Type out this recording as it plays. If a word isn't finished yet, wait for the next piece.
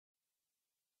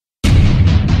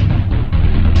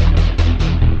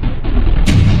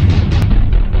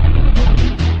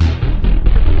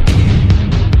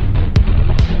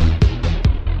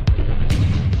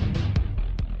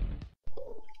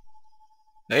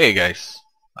Hey guys,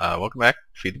 welcome back,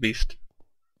 Feed the Beast.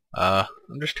 I'm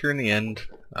just here in the end,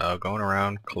 going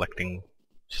around collecting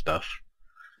stuff.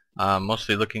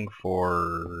 Mostly looking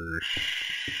for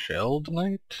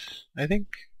Sheldonite, I think.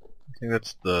 I think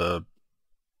that's the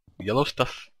yellow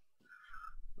stuff.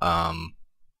 Yeah,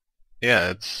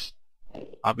 it's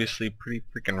obviously pretty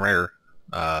freaking rare.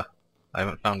 I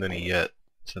haven't found any yet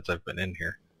since I've been in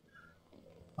here.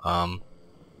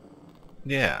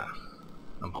 Yeah,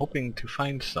 I'm hoping to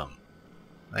find some.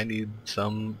 I need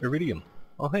some Iridium.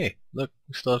 Oh hey, look,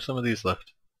 we still have some of these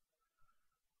left.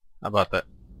 How about that?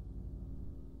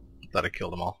 Thought I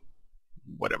killed them all.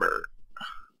 Whatever.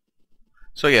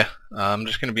 So yeah, I'm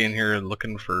just gonna be in here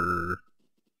looking for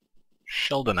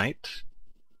Sheldonite.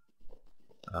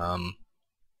 I'm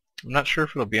not sure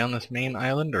if it'll be on this main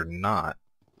island or not.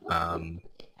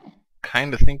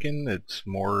 Kinda thinking it's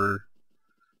more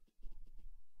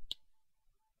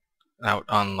out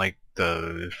on like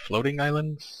the floating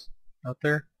islands out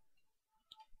there.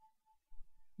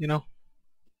 You know?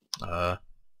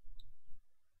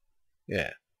 Yeah.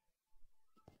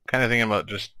 Kinda thinking about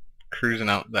just cruising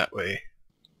out that way.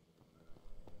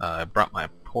 I brought my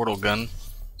portal gun,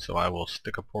 so I will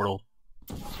stick a portal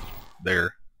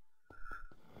there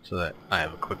so that I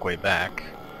have a quick way back.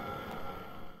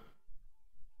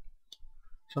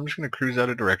 So I'm just going to cruise out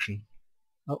a direction.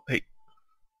 Oh, hey.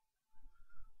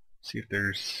 See if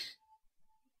there's...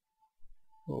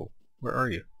 Oh, where are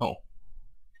you? Oh.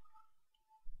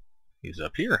 He's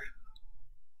up here.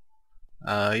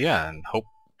 Yeah, and hope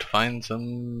to find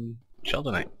some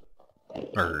Sheldonite.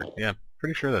 Or, yeah,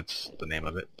 pretty sure that's the name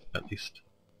of it, at least.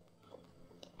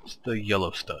 It's the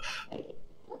yellow stuff.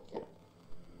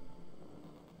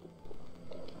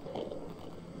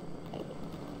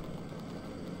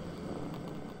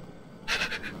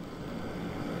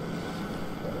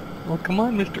 Well, come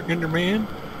on, Mr. Enderman.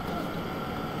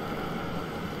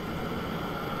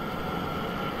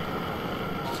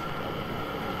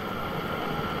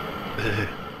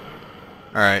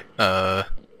 Alright, yeah,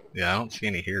 I don't see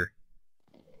any here.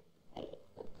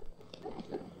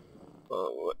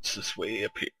 Oh, what's this way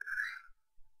up here?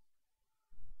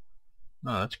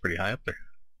 Oh, that's pretty high up there.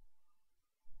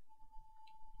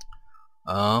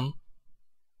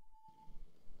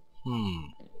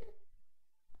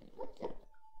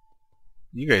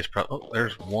 You guys probably... Oh,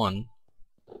 there's one.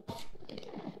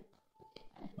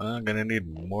 I'm gonna need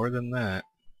more than that.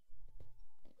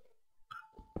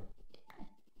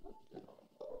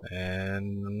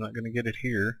 And I'm not gonna get it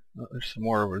here. Oh, there's some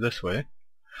more over this way.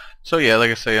 So yeah,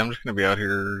 like I say, I'm just gonna be out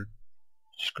here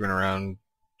screwing around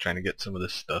trying to get some of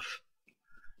this stuff.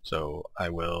 So I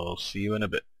will see you in a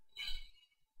bit.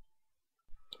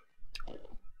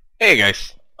 Hey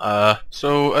guys.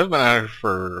 So I've been out here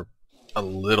for a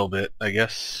little bit, I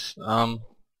guess. That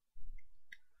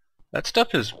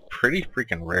stuff is pretty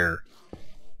freaking rare.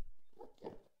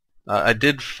 I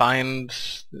did find,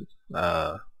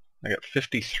 I got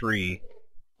 53.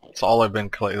 That's all I've been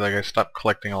collecting. Like, I stopped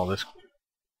collecting all this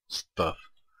stuff.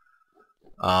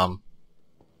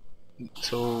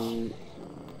 So,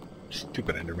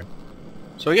 stupid Enderman.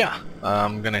 So yeah,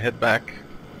 I'm gonna head back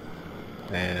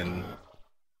and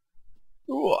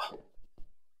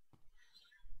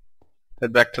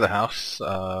head back to the house. If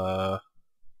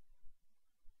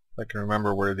I can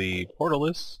remember where the portal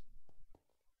is.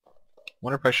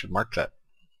 Wonder if I should mark that.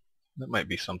 That might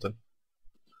be something.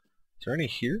 Is there any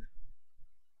here?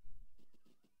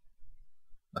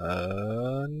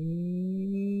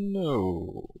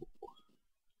 No.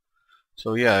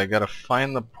 So yeah, I gotta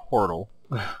find the portal.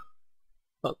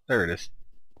 Oh, there it is.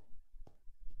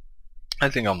 I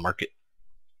think I'll mark it.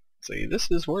 Say,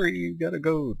 this is where you gotta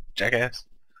go, jackass.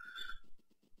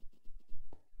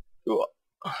 Ooh.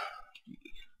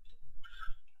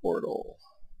 Portal.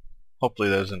 Hopefully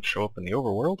that doesn't show up in the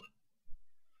overworld,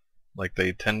 like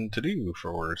they tend to do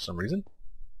for some reason.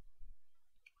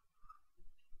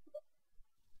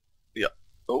 Yeah.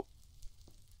 Oh.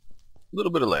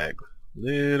 Little bit of lag.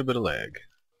 Little bit of lag.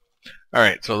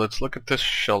 Alright, so let's look at this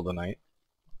Sheldonite.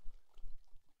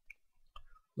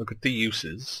 Look at the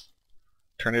uses.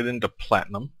 Turn it into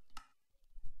platinum,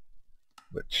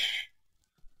 which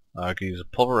I could use a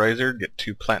pulverizer, get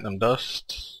 2 platinum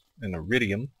dust, and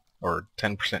Iridium, or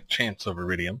 10% chance of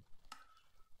Iridium.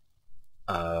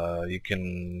 You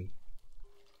can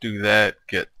do that,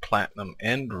 get platinum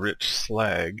and rich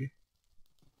slag.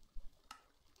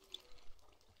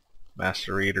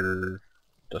 Macerator,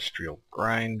 industrial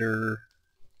grinder,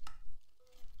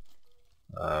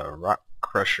 rock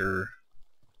crusher.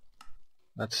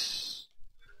 That's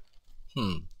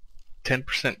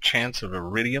 10% chance of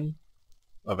Iridium,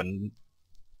 of an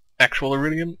actual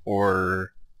Iridium,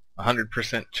 or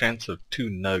 100% chance of 2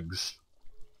 nugs.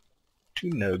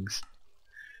 2 nugs.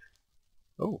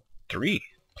 Oh, 3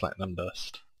 platinum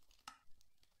dust.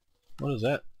 What is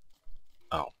that?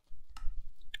 Oh.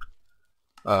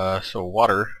 So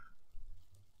water,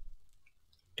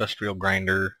 industrial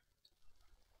grinder,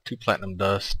 2 platinum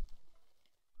dust,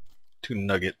 2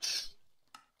 nuggets.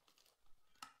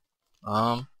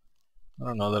 I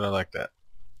don't know that I like that.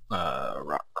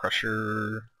 Rock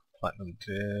crusher, platinum.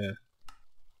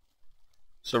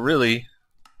 So really,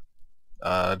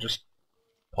 just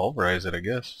pulverize it, I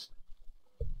guess.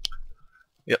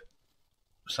 Yep.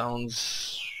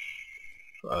 Sounds.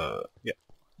 Yep.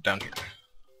 Down here.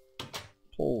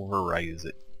 Pulverize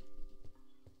it.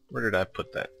 Where did I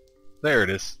put that? There it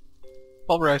is.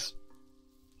 Pulverize.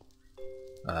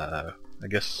 I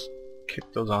guess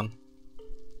kick those on.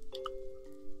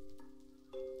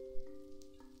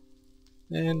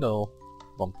 And I'll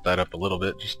bump that up a little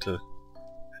bit just to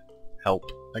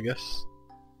help, I guess.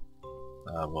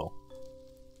 Well,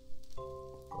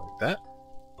 like that.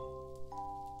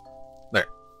 There.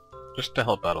 Just to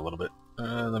help out a little bit.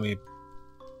 Let me...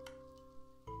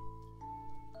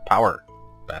 Power,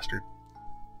 bastard.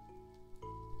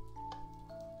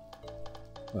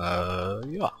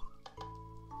 Yeah.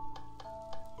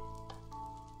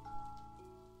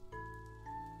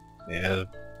 Yeah,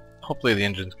 hopefully the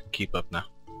engines can keep up now.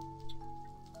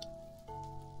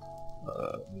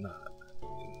 Nah.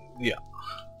 Yeah.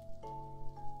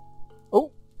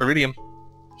 Oh, iridium.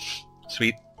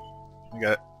 Sweet. We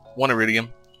got 1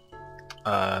 iridium.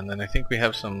 And then I think we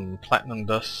have some platinum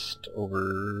dust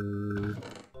over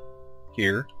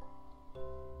here.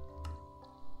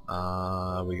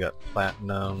 We got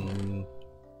platinum.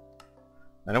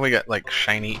 I know we got like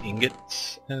shiny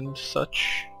ingots and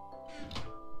such.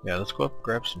 Yeah, let's go up and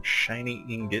grab some shiny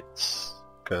ingots,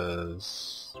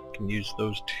 because we can use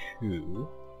those too.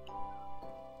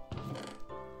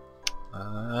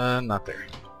 Not there.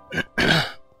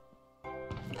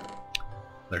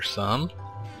 There's some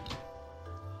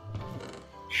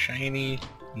shiny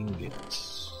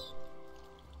ingots.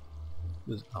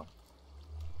 Oh.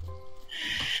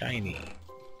 Shiny.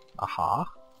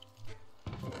 Aha.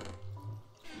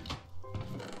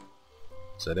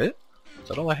 Is that it? Is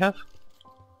that all I have?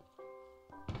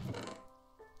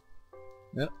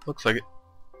 Yeah, looks like it.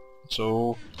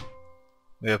 So,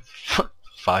 we have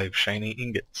 5 shiny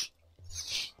ingots.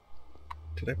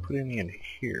 Did I put any in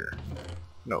here?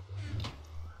 No.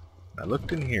 I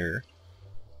looked in here.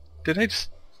 Did I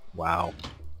just... Wow.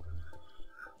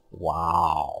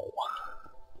 Wow.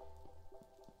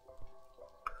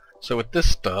 So with this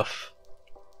stuff,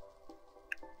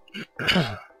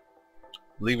 I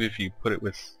believe if you put it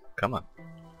with... Come on.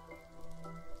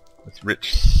 With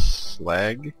rich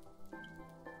slag...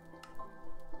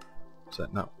 Does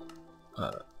that not...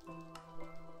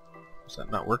 does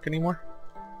that not work anymore?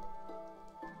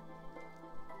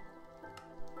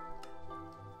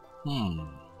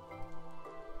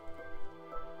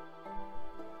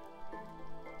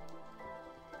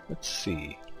 Let's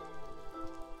see.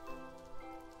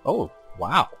 Oh,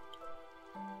 wow.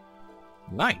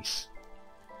 Nice.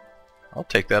 I'll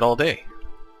take that all day.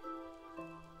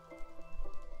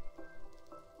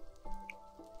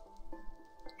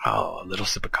 Oh, a little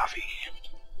sip of coffee.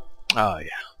 Oh, yeah.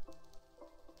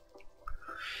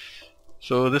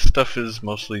 So this stuff is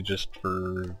mostly just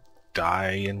for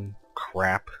dye and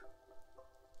crap.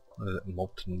 What is it?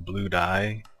 Molten blue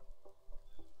dye.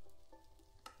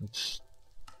 It's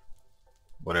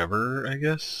whatever, I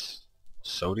guess.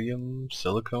 Sodium,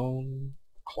 silicone,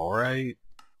 chlorite,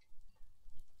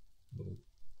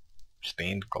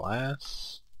 stained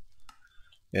glass.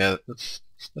 Yeah, this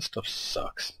stuff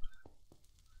sucks.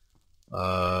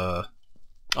 Oh,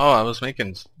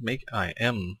 I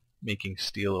am making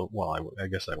steel. Well, I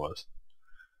guess I was.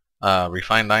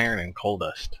 Refined iron and coal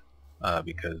dust,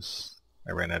 because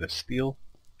I ran out of steel.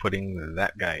 Putting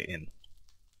that guy in.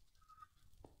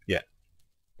 Yeah.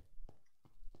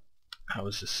 How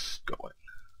is this going?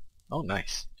 Oh,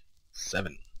 nice.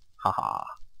 7. Haha.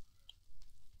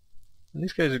 And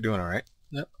these guys are doing alright.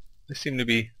 Yep. They seem to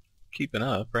be keeping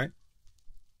up, right?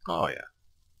 Oh, yeah.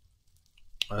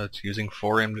 It's using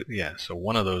 4M. Yeah, so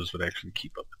one of those would actually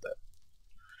keep up with that.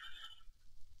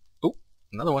 Oh,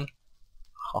 another one.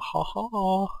 Ha ha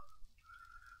ha.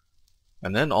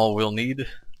 And then all we'll need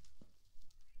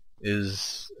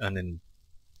is an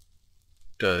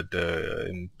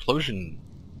implosion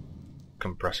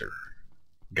compressor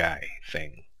guy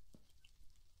thing.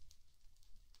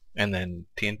 And then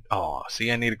oh,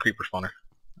 see, I need a creeper spawner.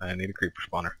 I need a creeper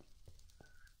spawner.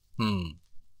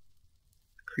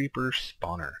 Creeper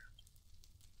spawner.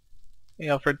 Hey,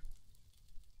 Alfred.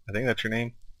 I think that's your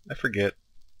name. I forget.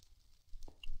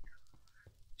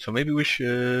 So maybe we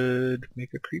should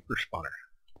make a creeper spawner.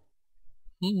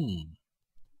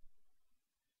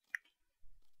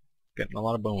 Getting a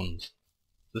lot of bones. Is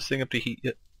this thing up to heat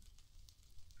yet?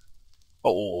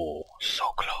 Oh, so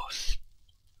close.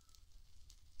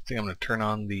 I think I'm going to turn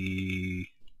on the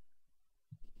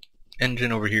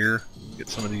engine over here. Get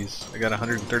some of these. I got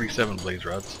 137 blaze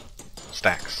rods.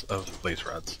 Stacks of blaze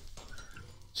rods.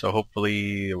 So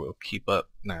hopefully it will keep up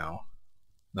now.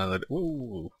 Now that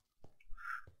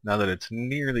it's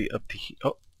nearly up to heat.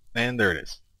 Oh, and there it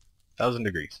is. 1,000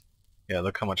 degrees. Yeah,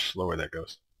 look how much slower that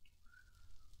goes.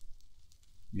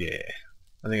 Yeah,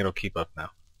 I think it'll keep up now.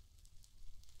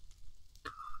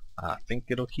 I think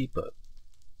it'll keep up.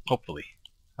 Hopefully.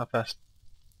 How fast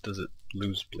does it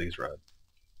lose blaze rod?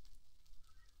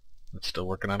 It's still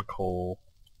working on coal.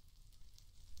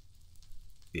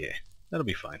 Yeah, that'll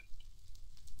be fine.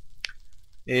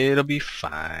 It'll be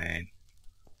fine.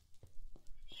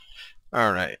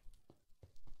 Alright.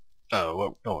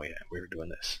 Oh yeah, we were doing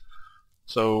this.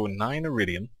 So 9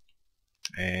 iridium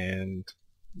and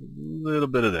a little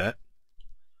bit of that.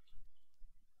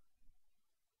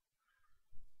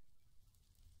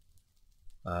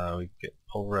 We get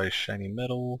pulverized shiny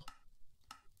metal,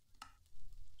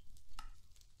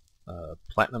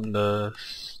 platinum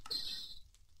dust,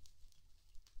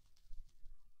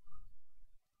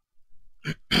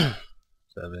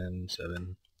 seven,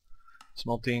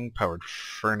 smelting, powered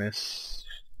furnace,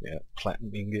 yeah,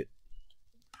 platinum ingot,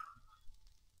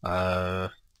 2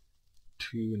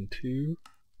 and 2.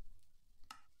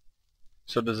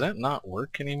 So does that not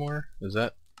work anymore? Is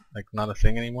that like not a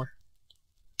thing anymore?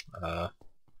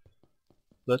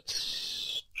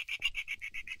 Let's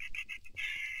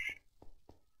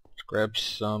grab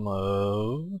some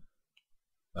of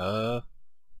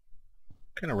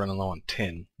kind of running low on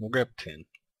tin. We'll grab tin.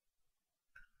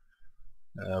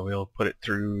 We'll put it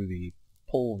through the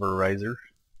pulverizer.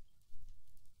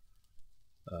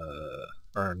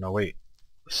 Or no, wait,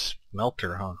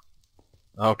 smelter, huh?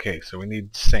 Okay, so we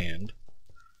need sand.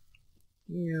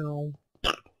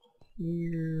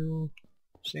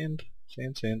 Sand.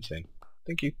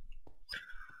 Thank you.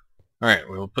 Alright,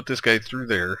 we'll put this guy through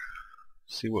there.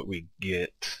 See what we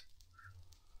get.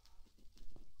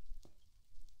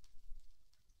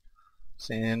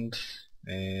 Sand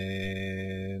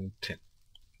and tin.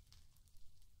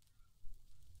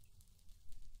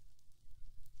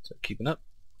 Is that keeping up?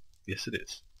 Yes, it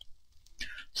is.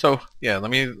 So yeah,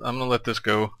 I'm gonna let this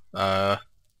go,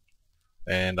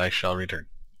 and I shall return.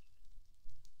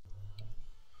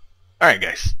 Alright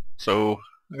guys, so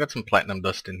I got some platinum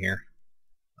dust in here.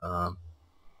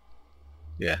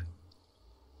 Yeah,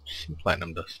 some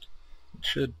platinum dust. It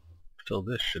should fill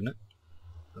this, shouldn't it?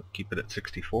 I'll keep it at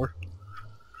 64.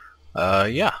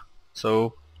 Yeah,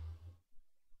 so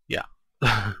yeah.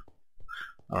 I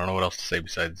don't know what else to say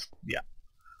besides yeah.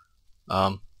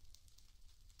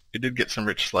 We did get some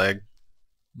rich slag.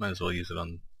 Might as well use it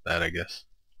on that, I guess.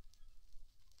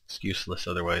 It's useless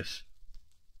otherwise.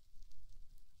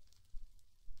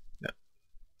 Yep.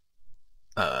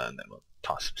 And then we'll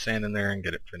toss some sand in there and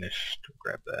get it finished.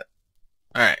 Grab that.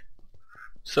 Alright.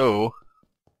 So,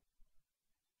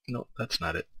 no, that's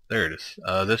not it. There it is.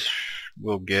 This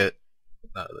will get,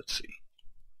 let's see.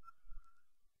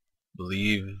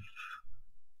 Believe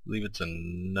it's a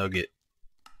nugget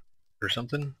or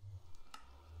something.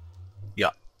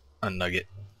 Yeah, a nugget.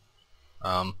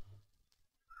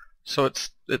 So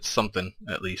it's something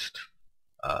at least.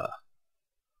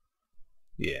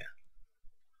 Yeah,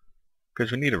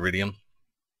 because we need iridium,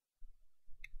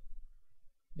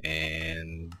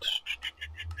 and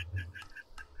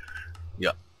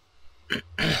yeah,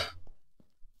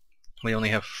 we only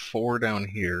have 4 down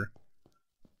here,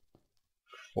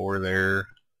 4 there,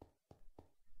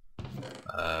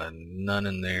 none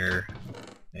in there,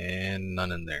 and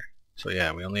none in there. So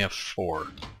yeah, we only have 4.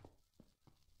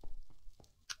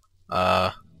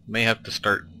 May have to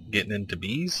start getting into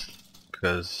bees,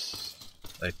 because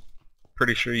I'm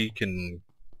pretty sure you can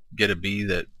get a bee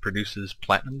that produces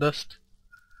platinum dust.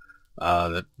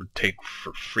 That would take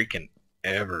for freaking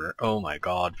ever. Oh my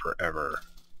god, forever.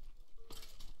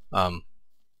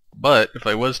 But if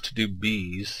I was to do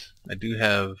bees, I do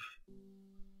have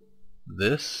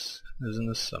this. Isn't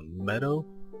this a meadow?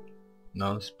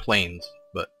 No, it's plains,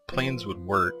 but plains would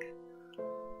work.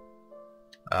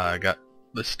 I got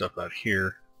this stuff out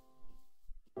here.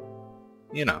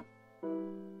 You know,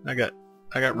 I got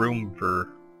room for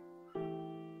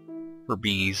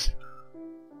bees.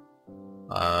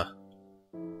 And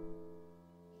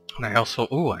I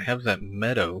also, I have that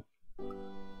meadow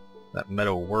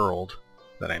world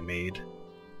that I made.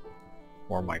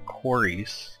 for my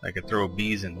quarries. I could throw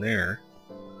bees in there.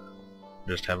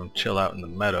 Just have them chill out in the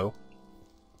meadow.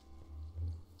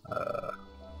 Wow,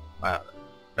 that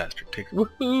bastard takes...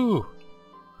 Woohoo!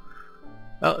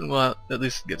 Oh, and well, at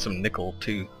least get some nickel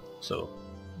too, so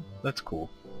that's cool.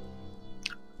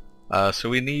 So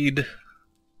we need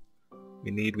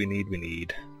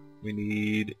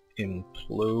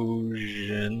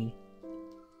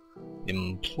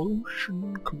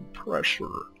implosion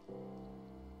compressor.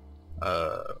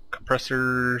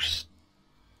 Compressors,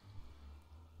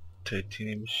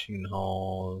 titanium machine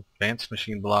hull, advanced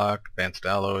machine block, advanced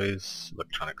alloys,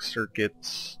 electronic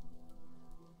circuits.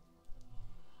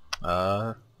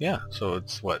 Yeah, so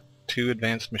it's what, 2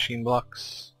 advanced machine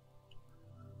blocks,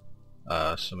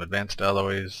 some advanced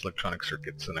alloys, electronic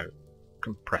circuits, and a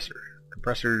compressor.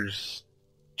 Compressors,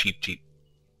 cheap.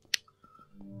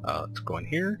 Let's go in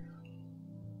here.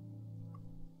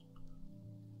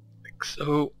 Like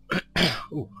so.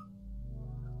 Ooh.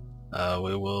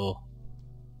 We will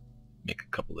make a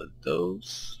couple of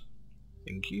those.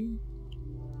 Thank you.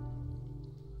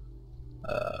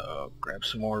 Grab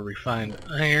some more refined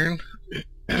iron.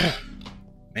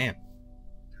 Man.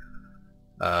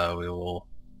 We will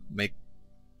make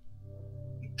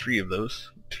 3 of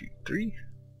those. 2, 3.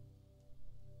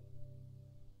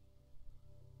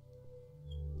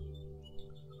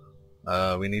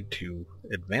 We need to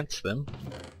advance them.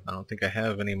 I don't think I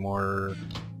have any more...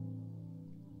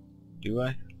 Do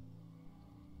I?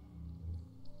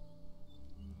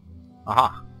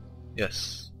 Aha!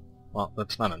 Yes. Well,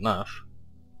 that's not enough.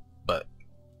 But,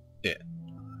 yeah.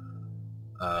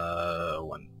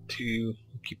 1, 2.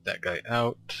 Keep that guy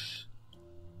out.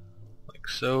 Like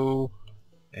so.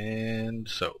 And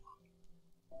so.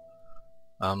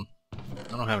 I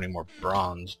don't have any more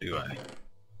bronze, do I?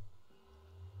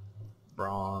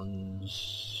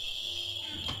 Bronze...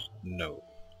 No.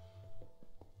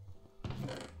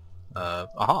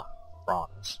 Aha!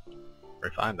 Bronze.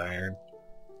 Refined iron.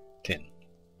 Tin.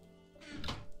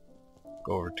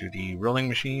 Go over to the rolling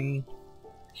machine.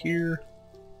 Here.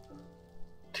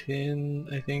 Tin,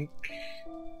 I think.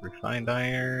 Refined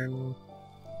iron.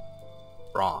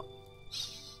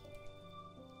 Bronze.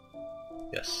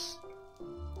 Yes.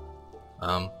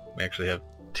 We actually have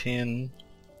tin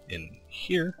in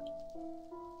here.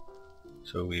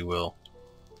 So we will...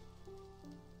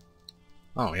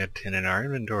 Oh, we had tin in our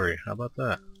inventory. How about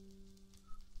that?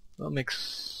 Well, it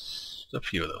makes a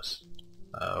few of those.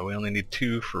 We only need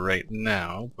 2 for right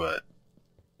now, but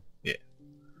yeah.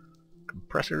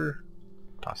 Compressor.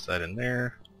 Toss that in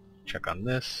there. Check on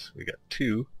this. We got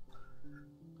 2,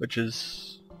 which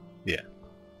is, yeah.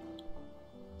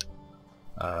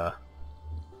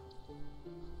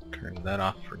 Turn that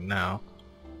off for now.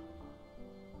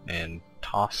 And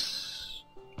toss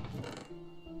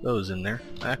those in there.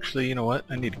 Actually, you know what?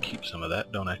 I need to keep some of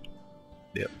that, don't I?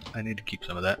 Yep, I need to keep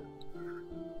some of that.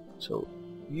 So,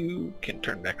 you can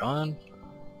turn back on.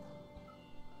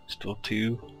 Still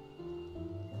 2.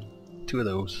 2 of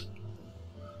those.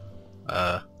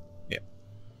 Yeah.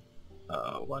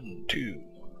 1, 2.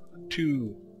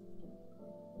 2.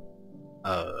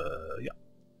 Yeah.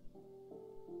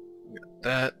 We got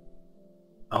that.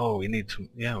 Oh, we need some,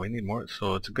 yeah, we need more,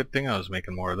 so it's a good thing I was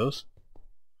making more of those.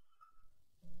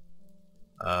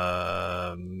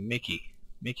 Make.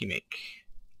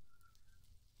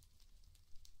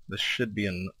 This should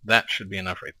be that should be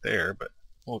enough right there, but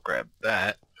we'll grab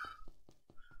that.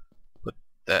 Put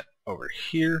that over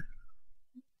here.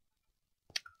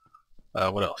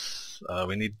 What else?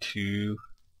 We need to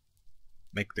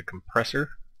make the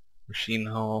compressor, machine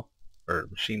hull, or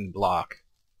machine block,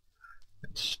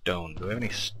 and stone. Do I have any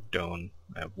stone?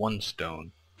 I have 1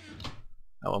 stone.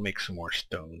 I will make some more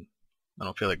stone. I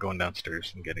don't feel like going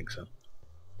downstairs and getting some.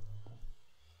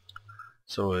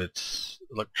 So it's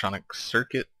electronic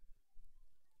circuit,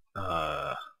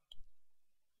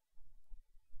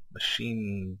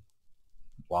 machine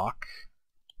block,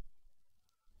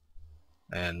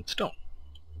 and stone.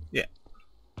 Yeah.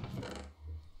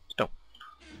 Stone.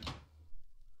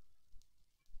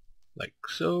 Like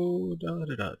so.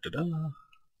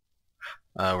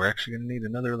 We're actually going to need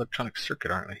another electronic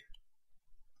circuit, aren't we?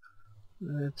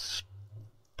 Let's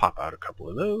pop out a couple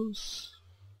of those.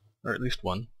 Or at least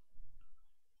 1.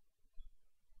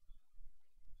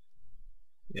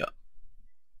 Yeah.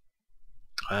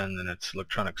 And then it's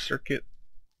electronic circuit,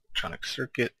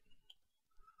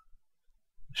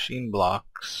 machine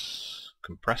blocks,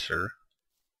 compressor,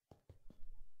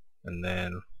 and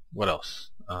then what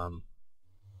else?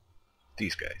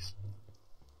 These guys.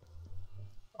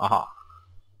 Aha.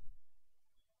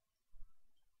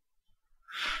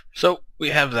 So we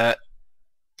have that.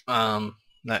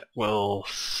 That will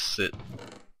sit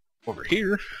over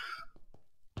here,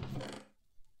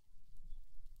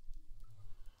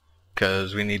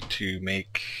 because we need to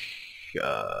make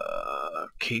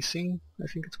casing, I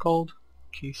think it's called.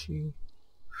 Casing?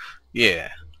 Yeah.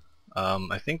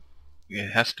 I think it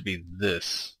has to be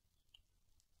this,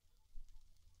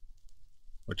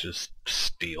 which is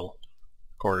steel,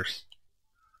 of course.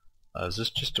 Is this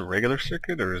just a regular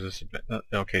circuit, or is this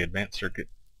okay? Advanced circuit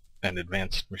and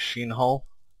advanced machine hull.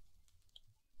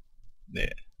 Yeah.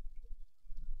 It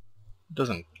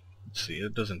doesn't. Let's see.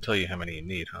 It doesn't tell you how many you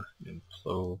need, huh?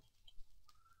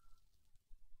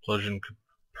 Implosion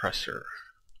compressor.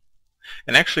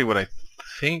 And actually, what I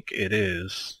think it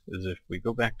is if we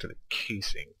go back to the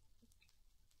casing,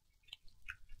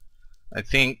 I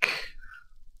think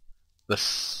the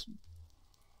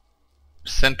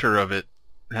center of it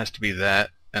has to be that,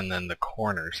 and then the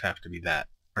corners have to be that,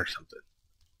 or something.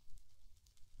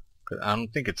 I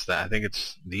don't think it's that. I think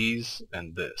it's these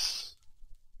and this.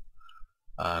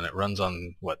 And it runs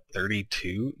on, what,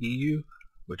 32 EU?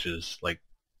 Which is, like,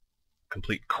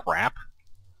 complete crap.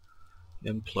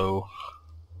 Implo.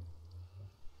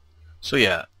 So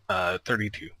yeah,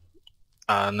 32.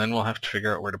 And then we'll have to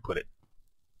figure out where to put it.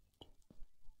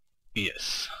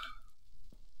 Yes.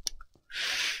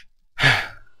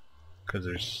 Because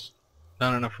there's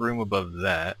not enough room above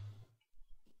that.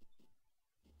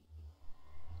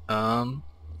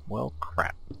 Well,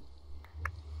 crap.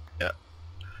 Yeah.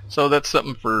 So that's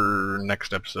something for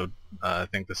next episode. I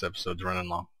think this episode's running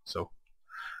long. So,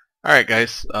 alright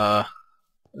guys,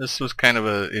 this was kind of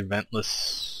a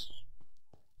eventless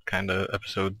kind of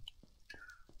episode.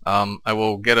 I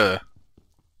will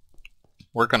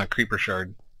work on a creeper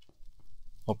shard.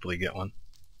 Hopefully get one.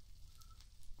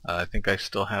 I think I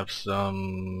still have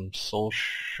some soul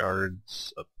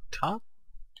shards up top.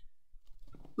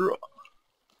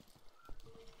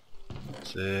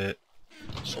 That's it.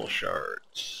 Soul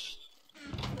shards.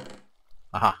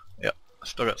 Aha, yep. I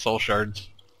still got soul shards.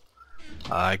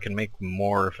 I can make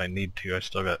more if I need to. I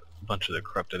still got a bunch of the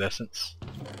corrupted essence.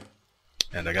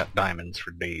 And I got diamonds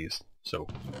for days. So,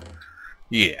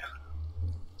 yeah.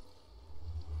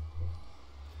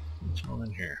 It's all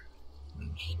in here.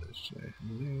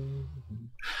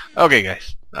 Okay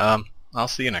guys, I'll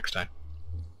see you next time.